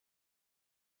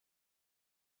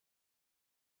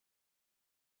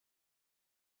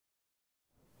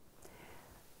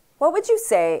What would you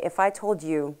say if I told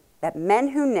you that men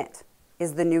who knit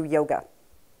is the new yoga?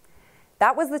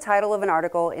 That was the title of an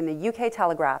article in the UK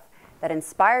Telegraph that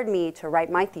inspired me to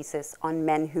write my thesis on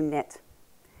men who knit.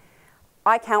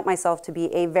 I count myself to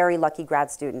be a very lucky grad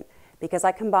student because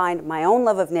I combined my own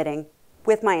love of knitting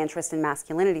with my interest in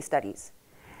masculinity studies.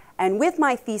 And with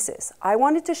my thesis, I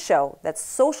wanted to show that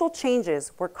social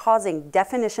changes were causing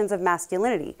definitions of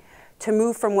masculinity to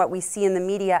move from what we see in the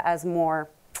media as more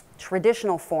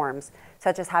traditional forms,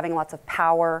 such as having lots of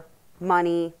power,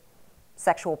 money,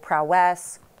 sexual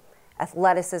prowess,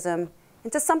 athleticism,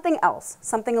 into something else,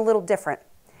 something a little different.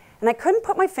 And I couldn't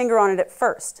put my finger on it at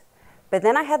first, but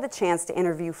then I had the chance to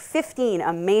interview 15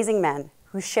 amazing men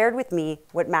who shared with me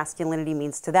what masculinity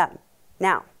means to them.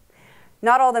 Now,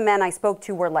 not all the men I spoke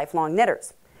to were lifelong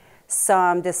knitters.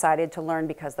 Some decided to learn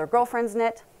because their girlfriends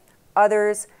knit.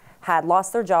 Others had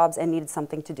lost their jobs and needed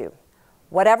something to do.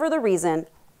 Whatever the reason,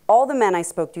 all the men I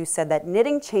spoke to said that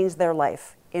knitting changed their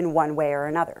life in one way or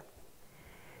another.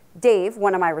 Dave,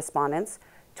 one of my respondents,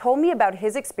 told me about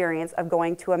his experience of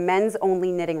going to a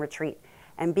men's-only knitting retreat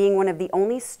and being one of the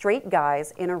only straight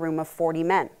guys in a room of 40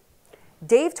 men.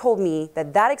 Dave told me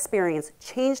that that experience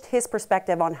changed his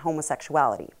perspective on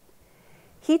homosexuality.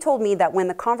 He told me that when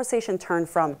the conversation turned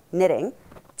from knitting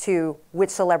to which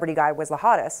celebrity guy was the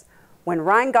hottest, when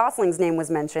Ryan Gosling's name was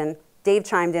mentioned, Dave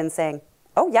chimed in saying,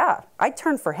 "Oh yeah, I'd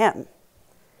turn for him."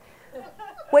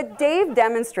 What Dave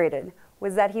demonstrated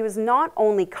was that he was not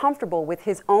only comfortable with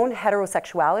his own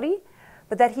heterosexuality,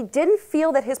 but that he didn't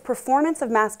feel that his performance of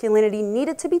masculinity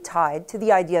needed to be tied to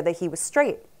the idea that he was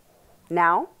straight.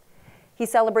 Now, he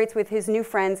celebrates with his new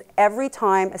friends every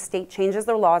time a state changes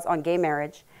their laws on gay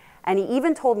marriage, and he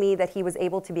even told me that he was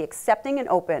able to be accepting and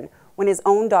open when his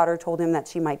own daughter told him that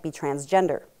she might be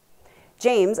transgender.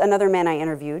 James, another man I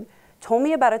interviewed, told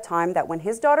me about a time that when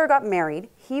his daughter got married,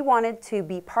 he wanted to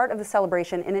be part of the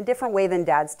celebration in a different way than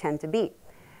dads tend to be.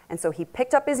 And so he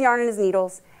picked up his yarn and his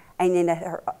needles and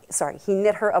he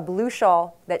knit her a blue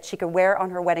shawl that she could wear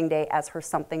on her wedding day as her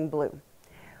something blue.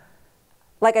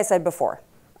 Like I said before,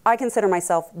 I consider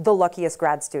myself the luckiest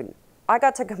grad student. I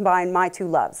got to combine my two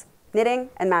loves, knitting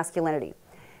and masculinity.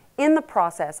 In the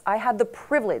process, I had the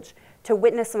privilege to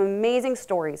witness some amazing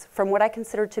stories from what I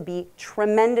consider to be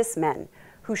tremendous men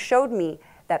who showed me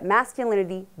that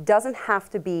masculinity doesn't have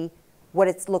to be what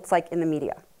it looks like in the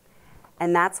media.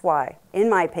 And that's why, in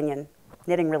my opinion,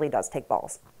 knitting really does take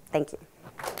balls. Thank you.